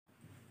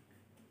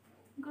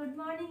Good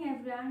morning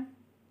everyone.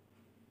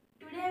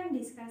 Today I am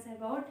discussing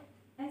about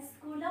a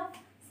school of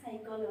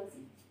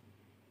psychology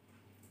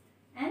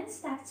and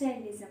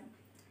structuralism.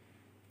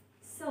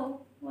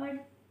 So what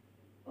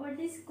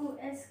is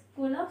a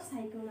school of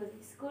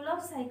psychology? School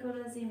of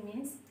psychology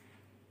means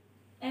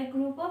a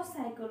group of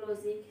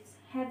psychologists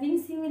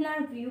having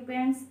similar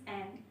viewpoints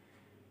and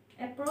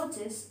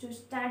approaches to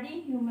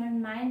study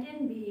human mind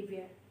and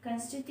behavior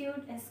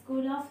constitute a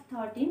school of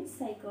thought in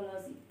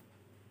psychology.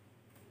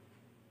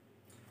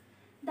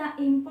 The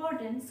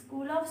important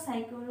school of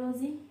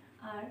psychology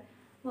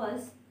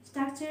was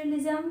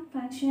structuralism,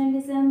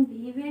 functionalism,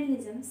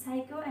 behavioralism,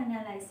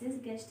 psychoanalysis,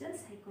 gestalt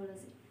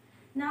psychology.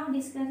 Now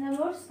discuss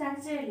about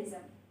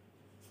structuralism.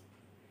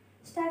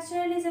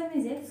 Structuralism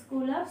is a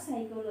school of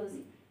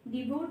psychology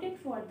devoted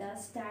for the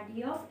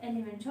study of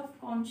elements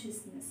of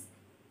consciousness.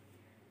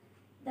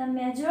 The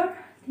major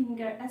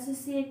thinker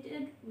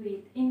associated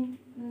include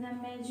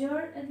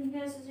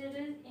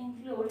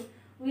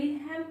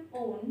Wilhelm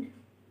Wundt,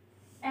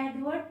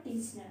 Edward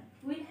Titchener.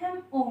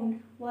 Wilhelm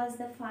Wundt was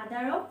the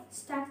father of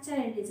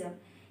structuralism.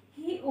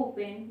 He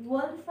opened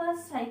world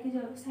first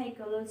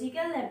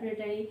psychological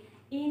laboratory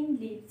in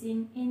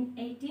Leipzig in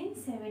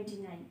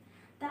 1879.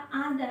 The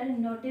other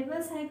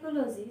notable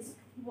psychologist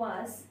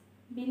was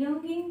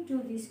belonging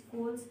to the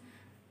schools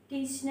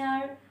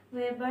Titchener,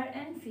 Weber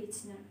and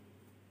Fichtner.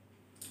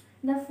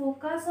 The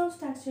focus of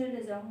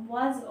structuralism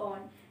was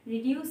on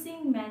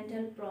reducing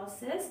mental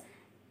process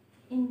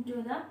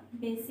into the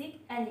basic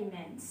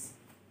elements.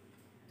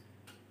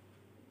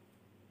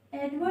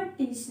 Edward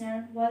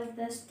Titchener was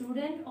the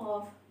student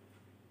of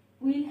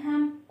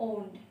Wilhelm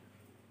Wundt.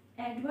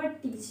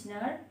 Edward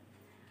Titchener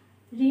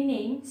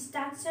renamed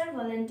structural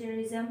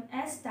voluntarism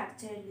as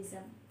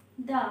structuralism.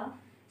 The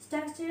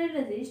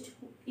structuralists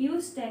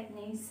used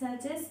techniques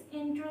such as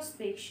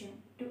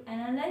introspection to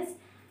analyze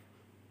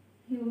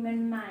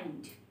human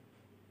mind.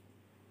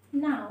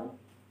 Now,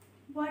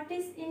 what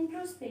is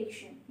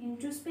introspection?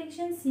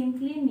 Introspection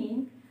simply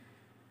means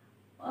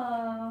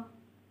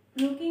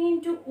looking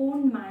into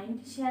own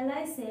mind, shall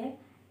I say,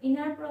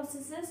 inner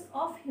processes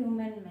of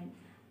human mind.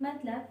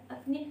 मतलब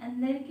अपने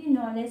अंदर की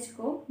knowledge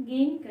को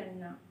gain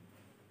करना.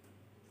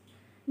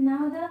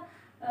 Now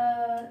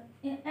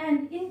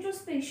and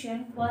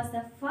introspection was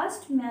the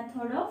first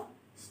method of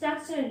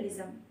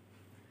structuralism.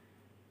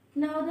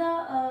 Now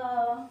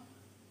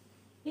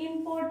the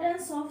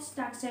importance of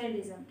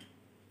structuralism.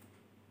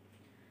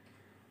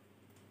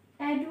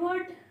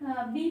 Edward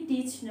B.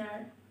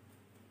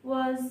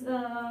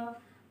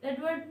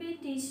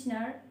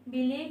 Titchener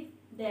believed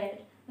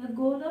that the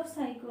goal of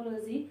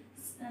psychology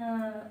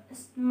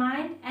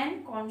mind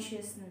and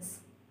consciousness.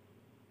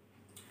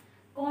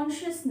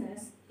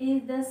 Consciousness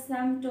is the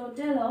sum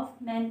total of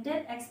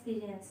mental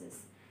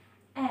experiences,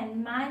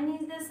 and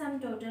mind is the sum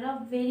total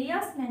of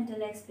various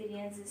mental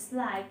experiences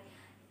like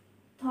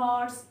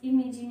thoughts,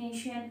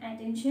 imagination,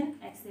 attention,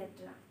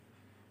 etc.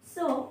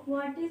 So,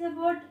 what is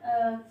about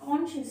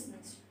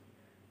consciousness?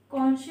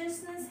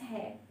 Consciousness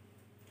है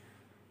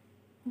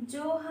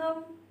जो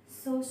हम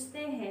सोचते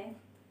हैं,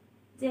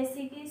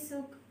 जैसे कि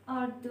सुख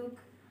और दुख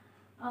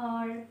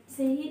और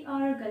सही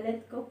और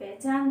गलत को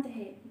पहचानते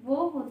हैं, वो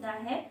होता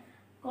है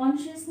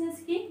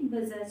कॉन्शियसनेस की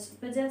वजह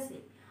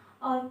से.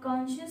 और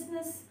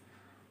कॉन्शियसनेस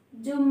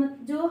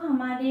जो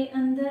हमारे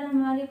अंदर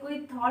हमारे कोई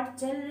थॉट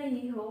चल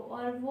रही हो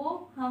और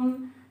वो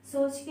हम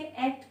सोच के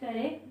एक्ट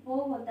करें, वो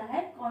होता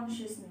है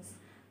consciousness.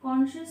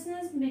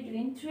 Consciousness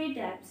between 3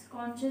 types: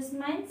 conscious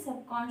mind,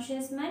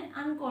 subconscious mind,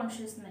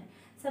 unconscious mind.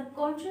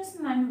 Subconscious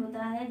mind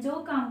होता है जो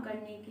काम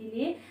करने के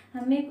लिए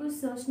हमें कुछ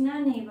सोचना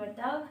नहीं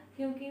पड़ता,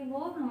 क्योंकि वो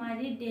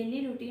हमारी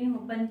डेली रूटीन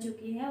बन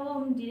चुकी है, वो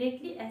हम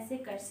डायरेक्टली ऐसे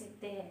कर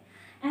सकते हैं.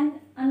 एंड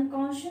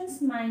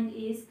अनकॉन्शियस माइंड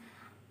इज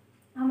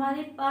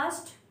हमारे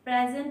पास्ट,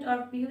 प्रेजेंट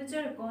और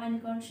फ्यूचर को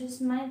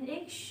अनकॉन्शियस माइंड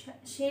एक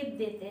शेप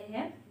देते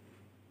हैं.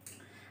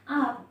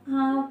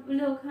 आप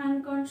लोग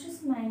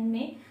अनकॉन्शियस माइंड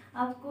में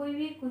आप कोई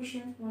भी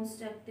क्वेश्चन पूछ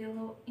सकते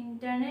हो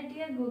इंटरनेट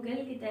या गूगल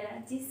की तरह,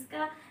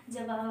 जिसका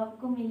जवाब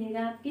आपको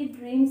मिलेगा आपकी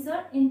ड्रीम्स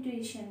और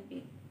इंट्यूशन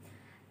पे.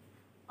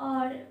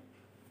 और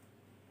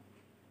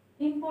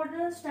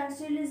important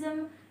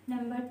structuralism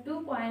number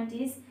 2 point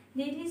is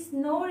it is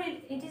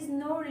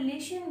no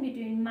relation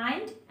between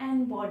mind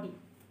and body.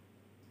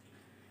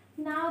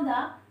 Now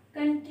the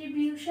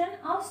contribution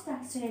of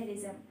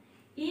structuralism.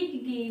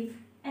 It gave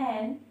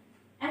an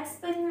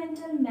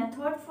experimental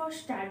method for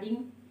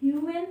studying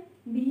human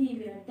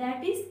behavior,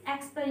 that is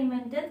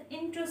experimental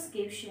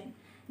introspection.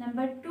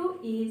 Number 2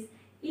 is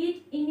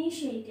it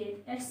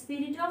initiated a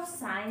spirit of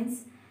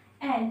science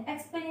and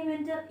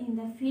experimental in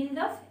the field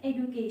of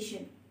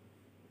education.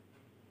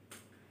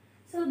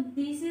 So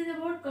this is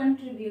about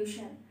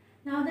contribution.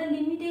 Now the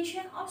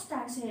limitation of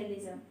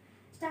structuralism.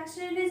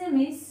 Structuralism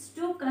is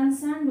too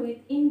concerned with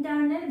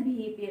internal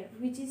behavior,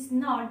 which is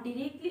not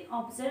directly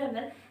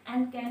observable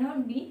and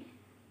cannot be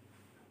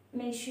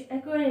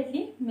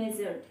accurately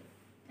measured.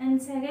 And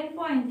second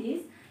point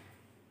is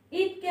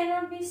it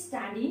cannot be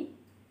study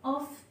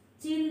of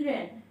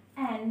children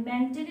and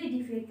mentally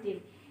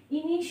defective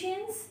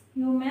Initians,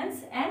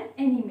 humans and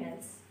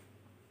animals.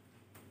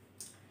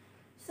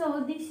 So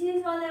this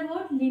is all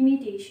about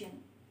limitation.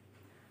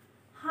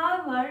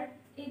 However,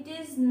 it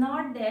is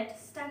not that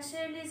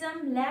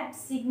structuralism lacks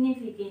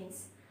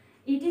significance.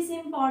 It is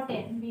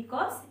important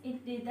because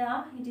it is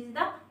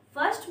the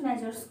first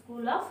major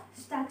school of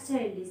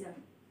structuralism.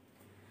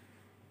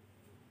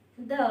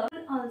 The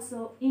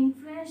also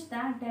influenced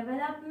the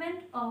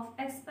development of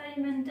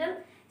experimental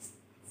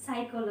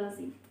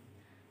psychology.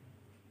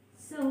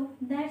 So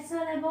that's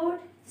all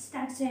about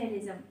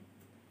structuralism.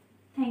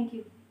 Thank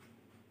you.